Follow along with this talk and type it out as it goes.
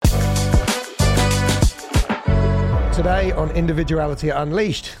Today on Individuality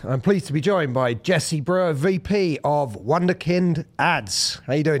Unleashed, I'm pleased to be joined by Jesse Brewer, VP of WunderKInd Ads.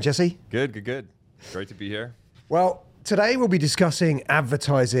 How you doing, Jesse? Good. Great to be here. Well, today we'll be discussing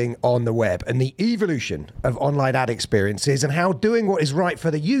advertising on the web and the evolution of online ad experiences and how doing what is right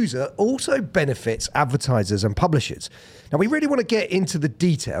for the user also benefits advertisers and publishers. Now, we really want to get into the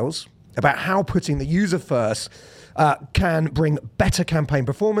details about how putting the user first can bring better campaign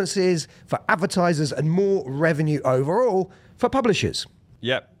performances for advertisers and more revenue overall for publishers.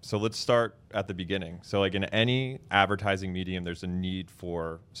 Yep. So let's start at the beginning. So like in any advertising medium, there's a need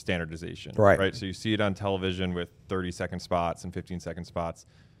for standardization, right? So you see it on television with 30-second spots and 15-second spots.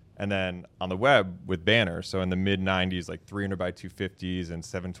 And then on the web with banners. So in the mid 90s, like 300 by 250s and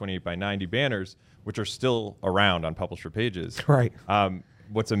 728 by 90 banners, which are still around on publisher pages. Right.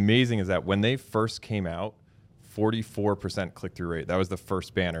 What's amazing is that when they first came out, 44% click-through rate. That was the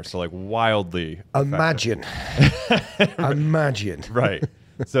first banner. So like wildly Imagine. Imagine. Right.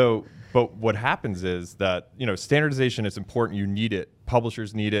 So, but what happens is that, standardization is important. You need it.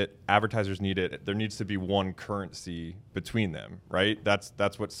 Publishers need it. Advertisers need it. There needs to be one currency between them, right?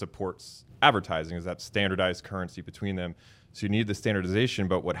 That's what supports advertising, is that standardized currency between them. So you need the standardization.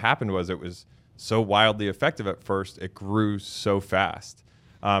 But what happened was it was so wildly effective at first, it grew so fast.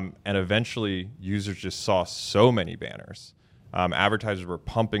 And eventually, users just saw so many banners. Advertisers were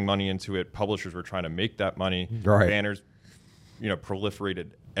pumping money into it. Publishers were trying to make that money. Right. Banners,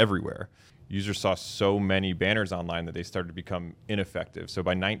 proliferated everywhere. Users saw so many banners online that they started to become ineffective. So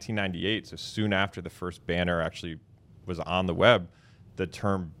by 1998, so soon after the first banner actually was on the web, the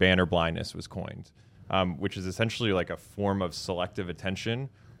term banner blindness was coined, which is essentially like a form of selective attention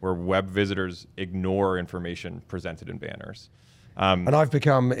where web visitors ignore information presented in banners. And I've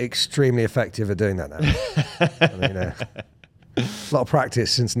become extremely effective at doing that now. A lot of practice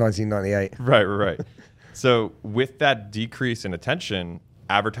since 1998. Right. So with that decrease in attention,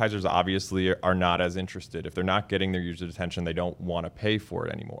 advertisers obviously are not as interested. If they're not getting their users' attention, they don't want to pay for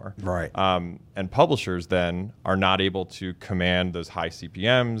it anymore. Right. And publishers then are not able to command those high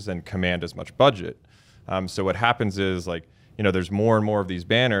CPMs and command as much budget. So what happens is there's more and more of these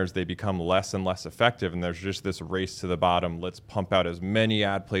banners, they become less and less effective, and there's just this race to the bottom. Let's pump out as many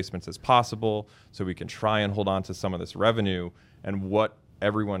ad placements as possible so we can try and hold on to some of this revenue. And what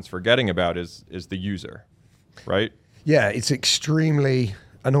everyone's forgetting about is the user, right? Yeah, it's extremely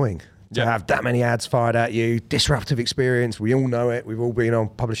annoying to have that many ads fired at you. Disruptive experience, we all know it. We've all been on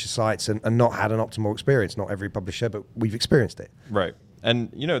publisher sites and not had an optimal experience. Not every publisher, but we've experienced it. Right.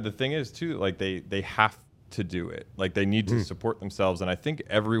 And, the thing is, too, they have to do it. They need to support themselves. And I think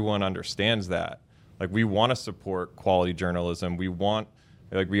everyone understands that. We want to support quality journalism.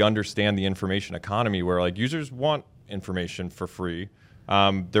 We understand the information economy where users want information for free.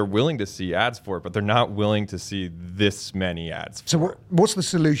 They're willing to see ads for it, but they're not willing to see this many ads. So what's the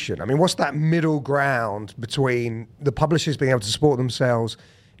solution? I mean, what's that middle ground between the publishers being able to support themselves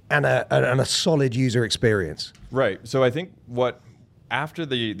and a solid user experience? Right. So I think after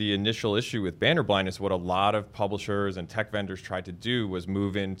the initial issue with banner blindness, what a lot of publishers and tech vendors tried to do was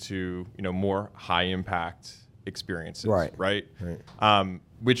move into more high impact experiences, right?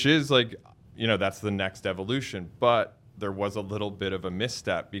 Which is that's the next evolution. But there was a little bit of a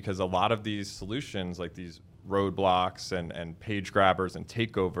misstep because a lot of these solutions, like these roadblocks and page grabbers and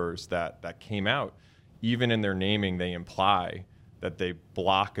takeovers that came out, even in their naming, they imply that they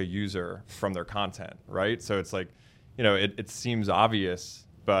block a user from their content, right? So it's it seems obvious,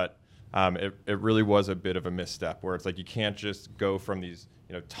 but it really was a bit of a misstep where it's you can't just go from these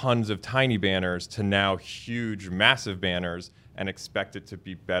tons of tiny banners to now huge, massive banners and expect it to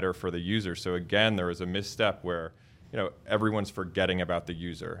be better for the user. So again, there was a misstep where everyone's forgetting about the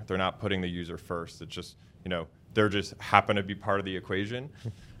user. They're not putting the user first. It's just they're just happen to be part of the equation.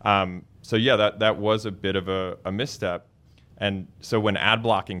 So yeah, that was a bit of a misstep. And so when ad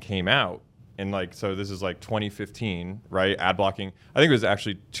blocking came out, and so this is 2015, right? Ad blocking, I think it was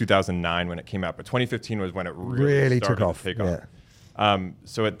actually 2009 when it came out, but 2015 was when it really took off.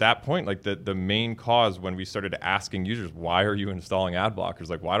 So at that point, the main cause when we started asking users, why are you installing ad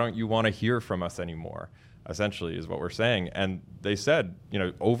blockers? Why don't you want to hear from us anymore? Essentially is what we're saying. And they said,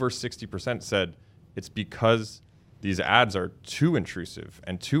 over 60% said it's because these ads are too intrusive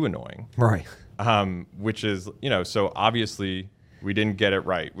and too annoying. Right. Which is, so obviously we didn't get it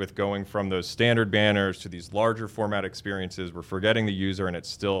right with going from those standard banners to these larger format experiences. We're forgetting the user, and it's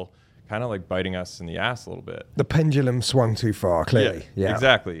still kind of biting us in the ass a little bit. The pendulum swung too far, clearly. Yeah.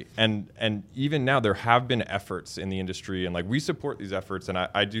 Exactly. And even now there have been efforts in the industry, and we support these efforts, and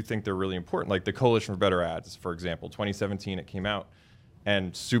I do think they're really important. The Coalition for Better Ads, for example, 2017 it came out,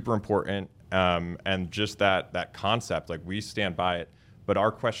 and super important. And just that concept, like we stand by it. But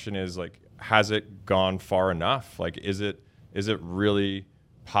our question is like, has it gone far enough? Like, is it really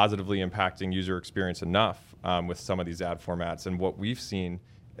positively impacting user experience enough with some of these ad formats? And what we've seen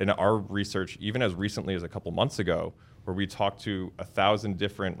in our research, even as recently as a couple months ago, where we talked to 1,000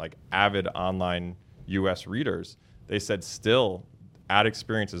 different like avid online US readers, they said still ad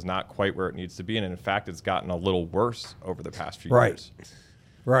experience is not quite where it needs to be. And in fact, it's gotten a little worse over the past few years.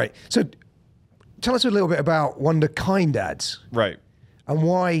 Right. So tell us a little bit about WunderKInd Ads. Right. And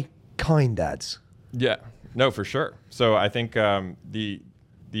why kind ads? Yeah, no, for sure. So I think the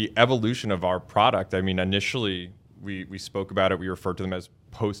evolution of our product, I mean, initially we spoke about it, we referred to them as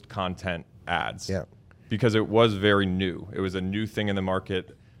post-content ads. Yeah. Because it was very new. It was a new thing in the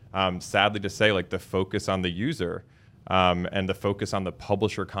market. Sadly to say, like the focus on the user and the focus on the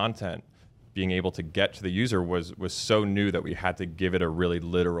publisher content being able to get to the user was so new that we had to give it a really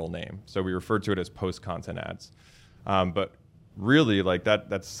literal name. So we referred to it as post-content ads. But really, like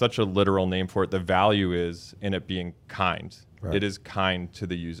that's such a literal name for it. The value is in it being kind. Right. It is kind to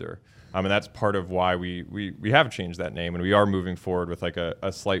the user. And that's part of why we have changed that name, and we are moving forward with like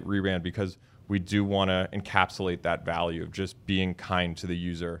a slight rebrand, because we do want to encapsulate that value of just being kind to the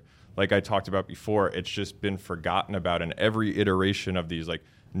user. Like I talked about before, it's just been forgotten about in every iteration of these like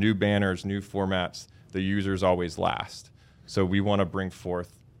new banners, new formats, the users always last. So we want to bring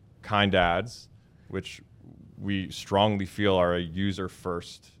forth kind ads, which we strongly feel are a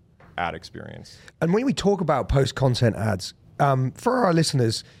user-first ad experience. And when we talk about post-content ads, for our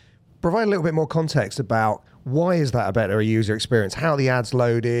listeners, provide a little bit more context about why is that a better user experience, how the ad's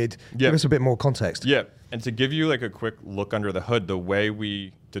loaded. Give us a bit more context. Yeah, and to give you like a quick look under the hood, the way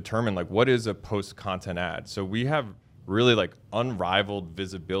we determine like what is a post-content ad. So we have really like unrivaled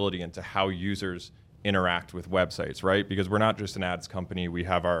visibility into how users interact with websites, right? Because we're not just an ads company. We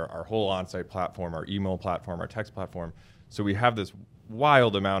have our whole on-site platform, our email platform, our text platform. So we have this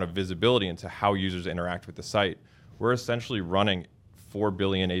wild amount of visibility into how users interact with the site. We're essentially running 4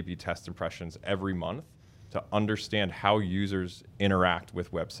 billion A/B test impressions every month to understand how users interact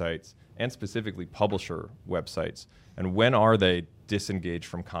with websites, and specifically publisher websites. And when are they disengaged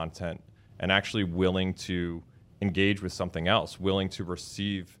from content and actually willing to engage with something else, willing to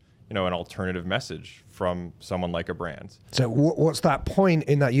receive an alternative message from someone like a brand. So what's that point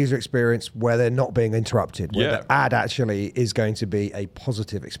in that user experience where they're not being interrupted, where the ad actually is going to be a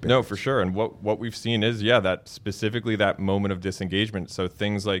positive experience? No, for sure. And what we've seen is, that specifically that moment of disengagement. So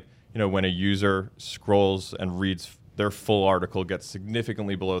things like, when a user scrolls and reads their full article, gets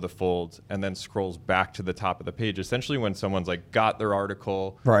significantly below the fold, and then scrolls back to the top of the page. Essentially when someone's like got their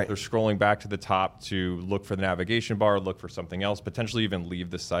article, right, they're scrolling back to the top to look for the navigation bar, look for something else, potentially even leave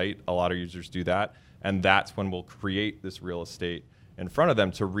the site. A lot of users do that. And that's when we'll create this real estate in front of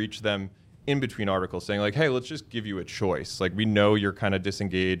them to reach them in between articles, saying like, hey, let's just give you a choice. Like, we know you're kind of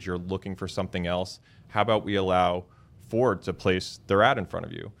disengaged, you're looking for something else. How about we allow Ford to place their ad in front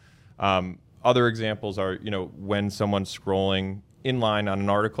of you? Other examples are, when someone's scrolling inline on an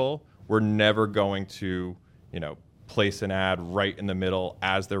article, we're never going to, place an ad right in the middle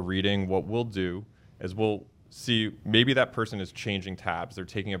as they're reading. What we'll do is we'll see maybe that person is changing tabs. They're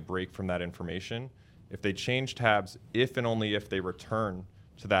taking a break from that information. If they change tabs, if and only if they return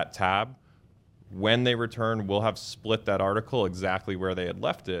to that tab, when they return, we'll have split that article exactly where they had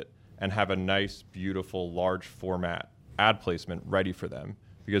left it and have a nice, beautiful, large format ad placement ready for them.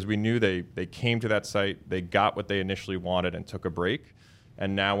 Because we knew they came to that site, they got what they initially wanted and took a break.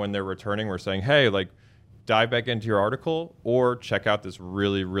 And now when they're returning, we're saying, hey, like, dive back into your article or check out this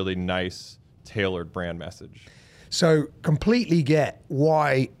really, really nice tailored brand message. So completely get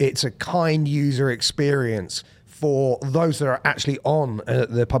why it's a kind user experience for those that are actually on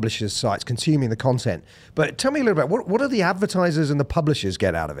the publishers' sites consuming the content. But tell me a little bit, what do the advertisers and the publishers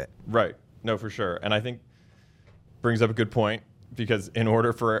get out of it? Right. No, for sure. And I think brings up a good point. Because in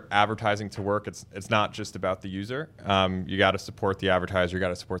order for advertising to work, it's not just about the user. You got to support the advertiser, you got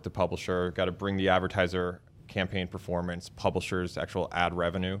to support the publisher, got to bring the advertiser campaign performance, publishers' actual ad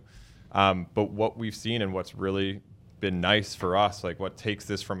revenue. But what we've seen and what's really been nice for us, like what takes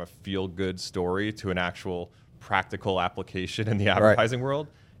this from a feel-good story to an actual practical application in the advertising world,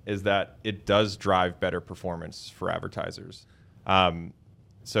 is that it does drive better performance for advertisers.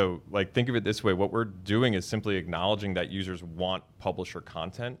 So like, think of it this way. What we're doing is simply acknowledging that users want publisher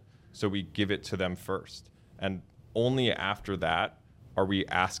content, so we give it to them first. And only after that are we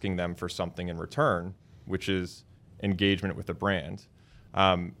asking them for something in return, which is engagement with the brand.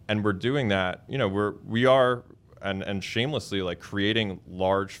 And we're doing that, we are shamelessly like creating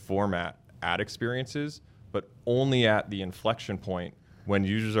large format ad experiences, but only at the inflection point when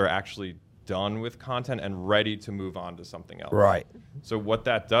users are actually done with content and ready to move on to something else. Right. So what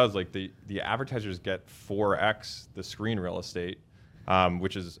that does, like the advertisers get 4x the screen real estate,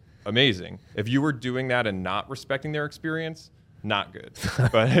 which is amazing. If you were doing that and not respecting their experience, not good.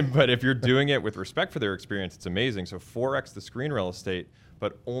 but if you're doing it with respect for their experience, it's amazing. So 4x the screen real estate,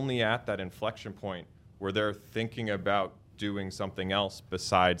 but only at that inflection point where they're thinking about doing something else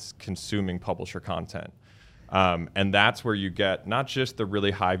besides consuming publisher content. And that's where you get not just the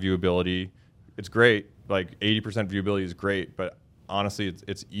really high viewability. It's great, like 80% viewability is great, but honestly,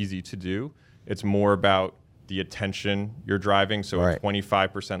 it's easy to do. It's more about the attention you're driving, so a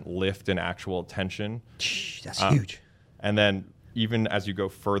 25% lift in actual attention. That's huge. And then even as you go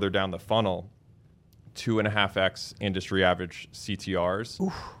further down the funnel, 2.5x industry average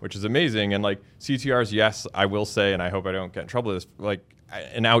CTRs, which is amazing. And like CTRs, yes, I will say, and I hope I don't get in trouble with this, like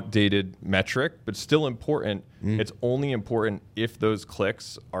an outdated metric, but still important. It's only important if those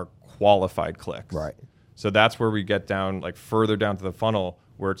clicks are qualified clicks. Right. So that's where we get down, like further down to the funnel,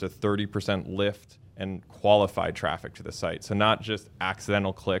 where it's a 30% lift and qualified traffic to the site. So not just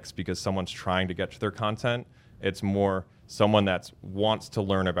accidental clicks because someone's trying to get to their content. It's more someone that wants to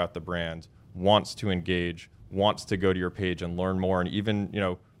learn about the brand, wants to engage, wants to go to your page and learn more, and even, you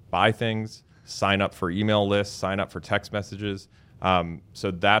know, buy things, sign up for email lists, sign up for text messages.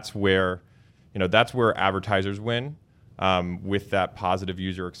 So that's where advertisers win with that positive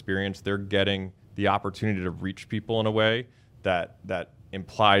user experience. They're getting the opportunity to reach people in a way that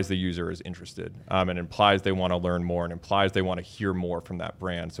implies the user is interested, and implies they want to learn more, and implies they want to hear more from that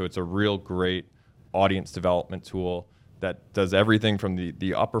brand. So it's a real great audience development tool that does everything from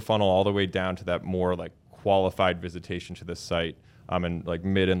the upper funnel all the way down to that more like qualified visitation to the site, and like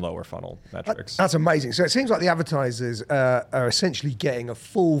mid and lower funnel metrics. That's amazing. So it seems like the advertisers are essentially getting a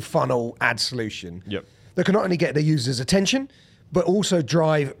full funnel ad solution that can not only get the user's attention, but also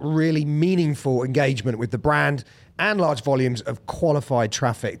drive really meaningful engagement with the brand and large volumes of qualified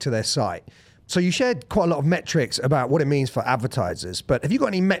traffic to their site. So you shared quite a lot of metrics about what it means for advertisers, but have you got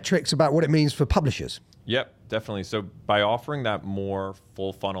any metrics about what it means for publishers? Yep, definitely. So by offering that more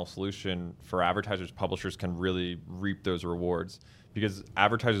full funnel solution for advertisers, publishers can really reap those rewards, because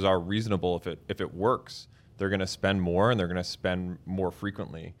advertisers are reasonable. If it works, they're going to spend more, and they're going to spend more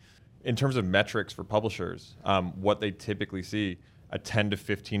frequently. In terms of metrics for publishers, what they typically see, a $10 to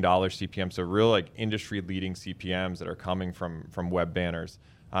 $15 CPM, so real like industry leading CPMs that are coming from web banners.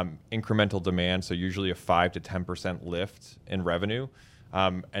 Incremental demand, so usually a 5 to 10% lift in revenue.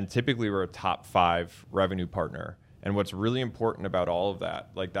 And typically we're a top 5 revenue partner. And what's really important about all of that,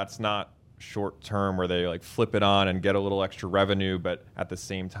 like that's not short term where they like flip it on and get a little extra revenue, but at the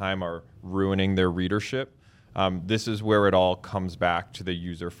same time are ruining their readership. This is where it all comes back to the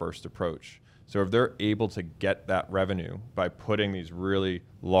user first approach. So if they're able to get that revenue by putting these really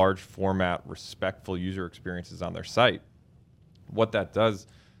large format, respectful user experiences on their site, what that does,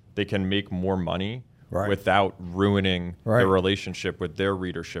 they can make more money without ruining the relationship with their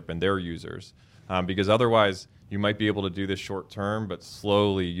readership and their users. Because otherwise, you might be able to do this short term, but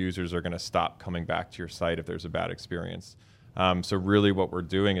slowly users are going to stop coming back to your site if there's a bad experience. So really what we're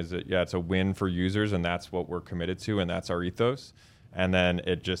doing is that, it's a win for users, and that's what we're committed to, and that's our ethos. And then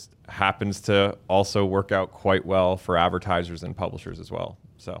it just happens to also work out quite well for advertisers and publishers as well.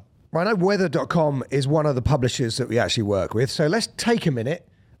 So I know weather.com is one of the publishers that we actually work with. So let's take a minute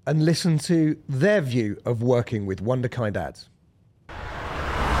and listen to their view of working with WunderKInd Ads.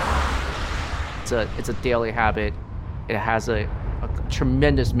 It's a daily habit. It has a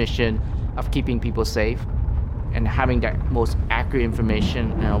tremendous mission of keeping people safe and having that most accurate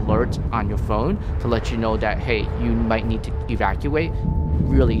information and alert on your phone to let you know that, hey, you might need to evacuate,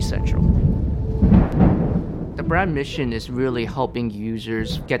 really essential. The brand mission is really helping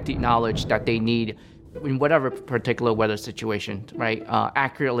users get the knowledge that they need in whatever particular weather situation, right?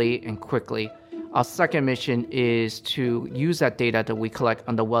 Accurately and quickly. Our second mission is to use that data that we collect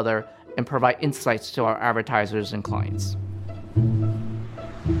on the weather and provide insights to our advertisers and clients.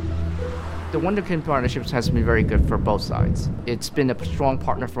 The WunderKInd partnerships has been very good for both sides. It's been a strong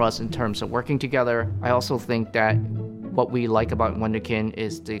partner for us in terms of working together. I also think that what we like about WunderKInd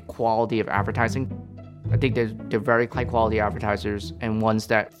is the quality of advertising. I think they're very high quality advertisers and ones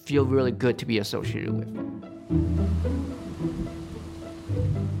that feel really good to be associated with.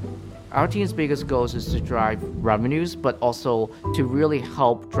 Our team's biggest goals is to drive revenues, but also to really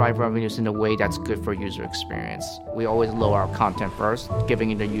help drive revenues in a way that's good for user experience. We always load our content first,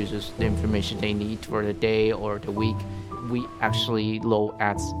 giving the users the information they need for the day or the week. We actually load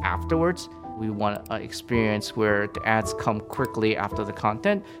ads afterwards. We want an experience where the ads come quickly after the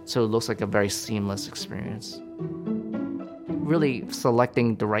content, so it looks like a very seamless experience. really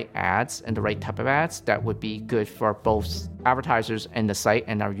selecting the right ads and the right type of ads that would be good for both advertisers and the site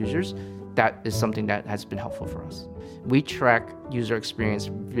and our users, that is something that has been helpful for us. We track user experience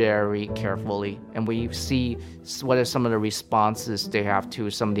very carefully, and we see what are some of the responses they have to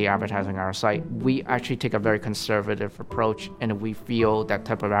some of the advertising on our site. We actually take a very conservative approach, and if we feel that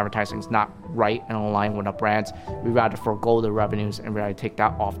type of advertising is not right and aligned with our brands, we rather forego the revenues and rather take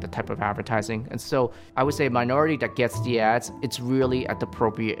that off the type of advertising. And so I would say a minority that gets the ads, it's really at the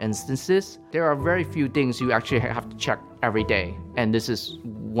appropriate instances. There are very few things you actually have to check every day, and this is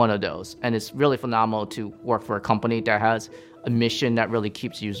one of those. And it's really phenomenal to work for a company that has a mission that really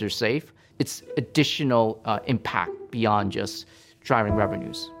keeps users safe. It's additional impact beyond just driving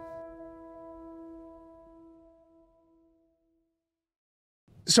revenues.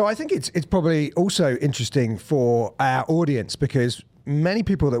 So I think it's probably also interesting for our audience, because many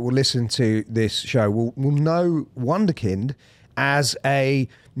people that will listen to this show will know WunderKInd as a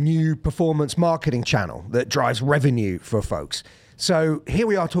new performance marketing channel that drives revenue for folks. So here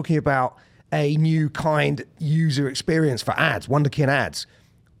we are talking about a new kind user experience for ads, WunderKInd Ads.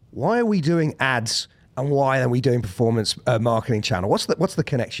 Why are we doing ads, and why are we doing performance marketing channel? What's the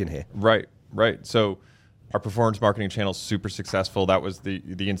connection here? Right. So our performance marketing channel is super successful. That was the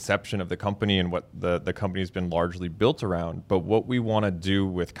inception of the company and what the company has been largely built around. But what we want to do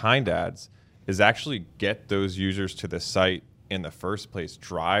with Kind Ads is actually get those users to the site in the first place,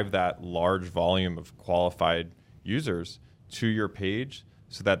 drive that large volume of qualified users to your page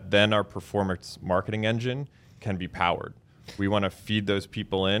so that then our performance marketing engine can be powered. We want to feed those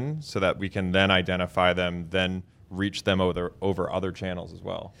people in so that we can then identify them, then reach them over other channels as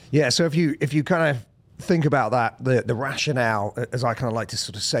well. Yeah, so if you kind of think about that, the rationale, as I kind of like to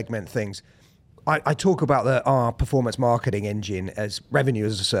sort of segment things, I talk about our performance marketing engine as revenue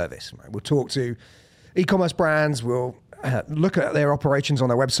as a service. Right? We'll talk to e-commerce brands, we'll look at their operations on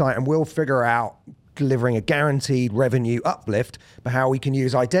their website, and we'll figure out delivering a guaranteed revenue uplift, but how we can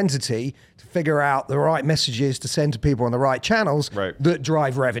use identity to figure out the right messages to send to people on the right channels that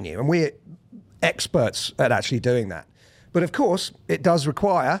drive revenue. And we're experts at actually doing that. But of course, it does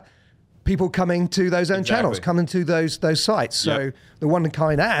require people coming to those own channels, coming to those sites. So the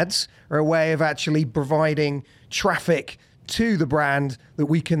WunderKInd Ads are a way of actually providing traffic to the brand that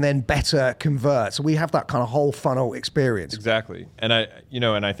we can then better convert. So we have that kind of whole funnel experience. Exactly. And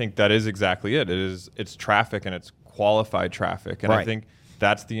I think that is exactly it. It's traffic, and it's qualified traffic. And I think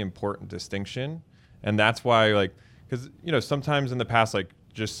that's the important distinction. And that's why, because sometimes in the past,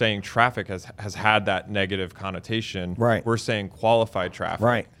 just saying traffic has had that negative connotation. Right. We're saying qualified traffic.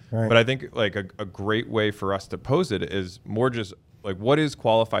 Right. But I think a great way for us to pose it is more just what is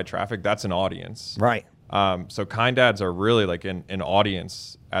qualified traffic? That's an audience. Right. So Kind Ads are really an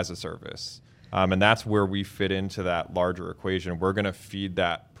audience as a service. And that's where we fit into that larger equation. We're going to feed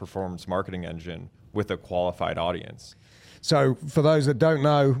that performance marketing engine with a qualified audience. So for those that don't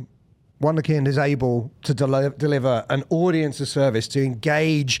know, WunderKInd is able to deliver an audience of service to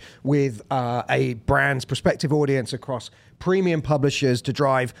engage with a brand's prospective audience across premium publishers to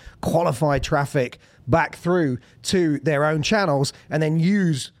drive qualified traffic back through to their own channels, and then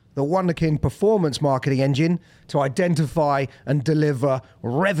use the WunderKInd performance marketing engine to identify and deliver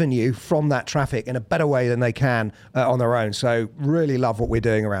revenue from that traffic in a better way than they can on their own. So really love what we're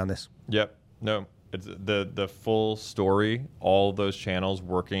doing around this. Yep. No. It's the full story, all those channels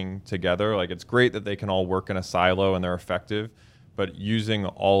working together. It's great that they can all work in a silo and they're effective, but using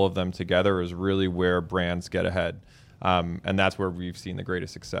all of them together is really where brands get ahead. And that's where we've seen the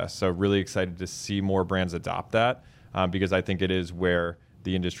greatest success. So really excited to see more brands adopt that because I think it is where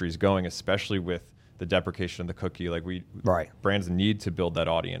the industry is going, especially with the deprecation of the cookie. Brands need to build that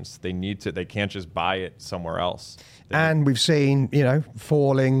audience. They can't just buy it somewhere else. And we've seen,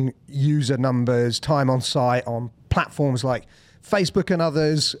 falling user numbers, time on site on platforms like Facebook and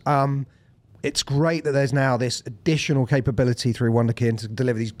others. It's great that there's now this additional capability through WunderKInd to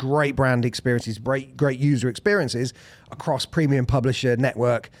deliver these great brand experiences, great user experiences across premium publisher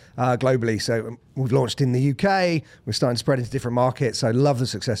network globally. So we've launched in the UK. We're starting to spread into different markets. So love the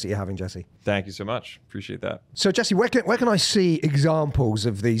success that you're having, Jesse. Thank you so much. Appreciate that. So Jesse, where can I see examples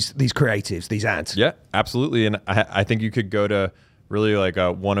of these creatives, these ads? Yeah, absolutely. And I think you could go to really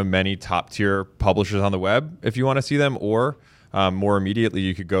one of many top tier publishers on the web if you want to see them, or more immediately,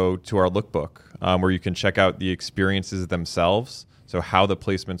 you could go to our lookbook where you can check out the experiences themselves. So how the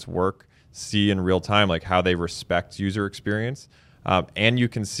placements work, see in real time how they respect user experience, and you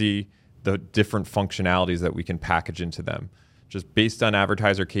can see the different functionalities that we can package into them. Just based on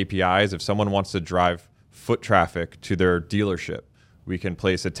advertiser KPIs, if someone wants to drive foot traffic to their dealership, we can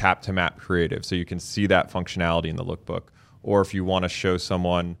place a tap to map creative, so you can see that functionality in the lookbook. or if you want to show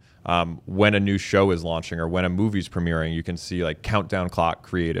someone when a new show is launching or when a movie's premiering, you can see like countdown clock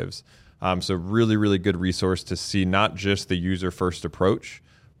creatives. So really, really good resource to see not just the user-first approach,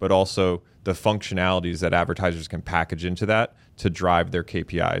 but also the functionalities that advertisers can package into that to drive their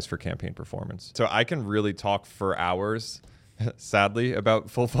KPIs for campaign performance. So I can really talk for hours, sadly, about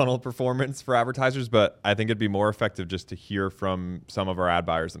full funnel performance for advertisers, but I think it'd be more effective just to hear from some of our ad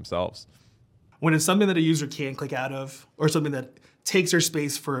buyers themselves. When it's something that a user can't click out of, or something that takes their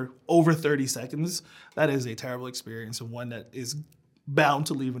space for over 30 seconds, that is a terrible experience, and one that is bound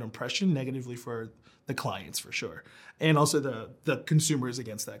to leave an impression negatively for the clients for sure, and also the consumers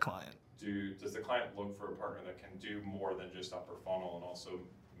against that client. Does the client look for a partner that can do more than just upper funnel and also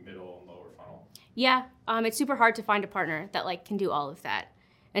middle and lower funnel? Yeah, it's super hard to find a partner that like can do all of that.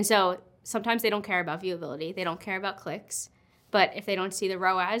 And so sometimes they don't care about viewability, they don't care about clicks, but if they don't see the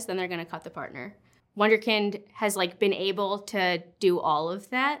ROAS, then they're going to cut the partner. WunderKInd has like been able to do all of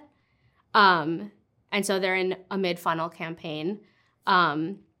that. And so they're in a mid-funnel campaign,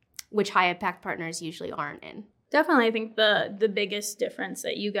 which high impact partners usually aren't in. Definitely, I think the biggest difference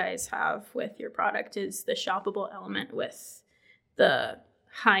that you guys have with your product is the shoppable element with the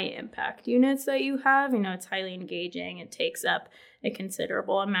high impact units that you have. You know, it's highly engaging. It takes up a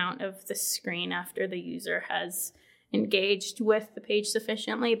considerable amount of the screen after the user has engaged with the page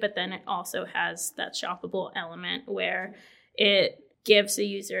sufficiently, but then it also has that shoppable element where it gives the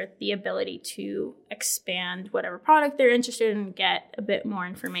user the ability to expand whatever product they're interested in and get a bit more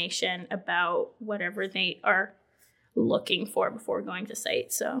information about whatever they are looking for before going to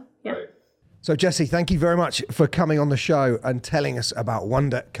site. So, yeah. Right. So Jesse, thank you very much for coming on the show and telling us about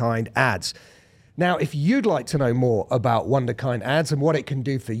WunderKInd Ads. Now, if you'd like to know more about WunderKInd Ads and what it can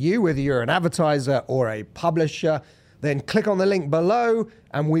do for you, whether you're an advertiser or a publisher, then click on the link below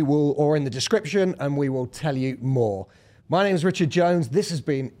and or in the description, and we will tell you more. My name is Richard Jones. This has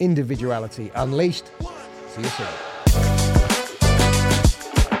been Individuality Unleashed. See you soon.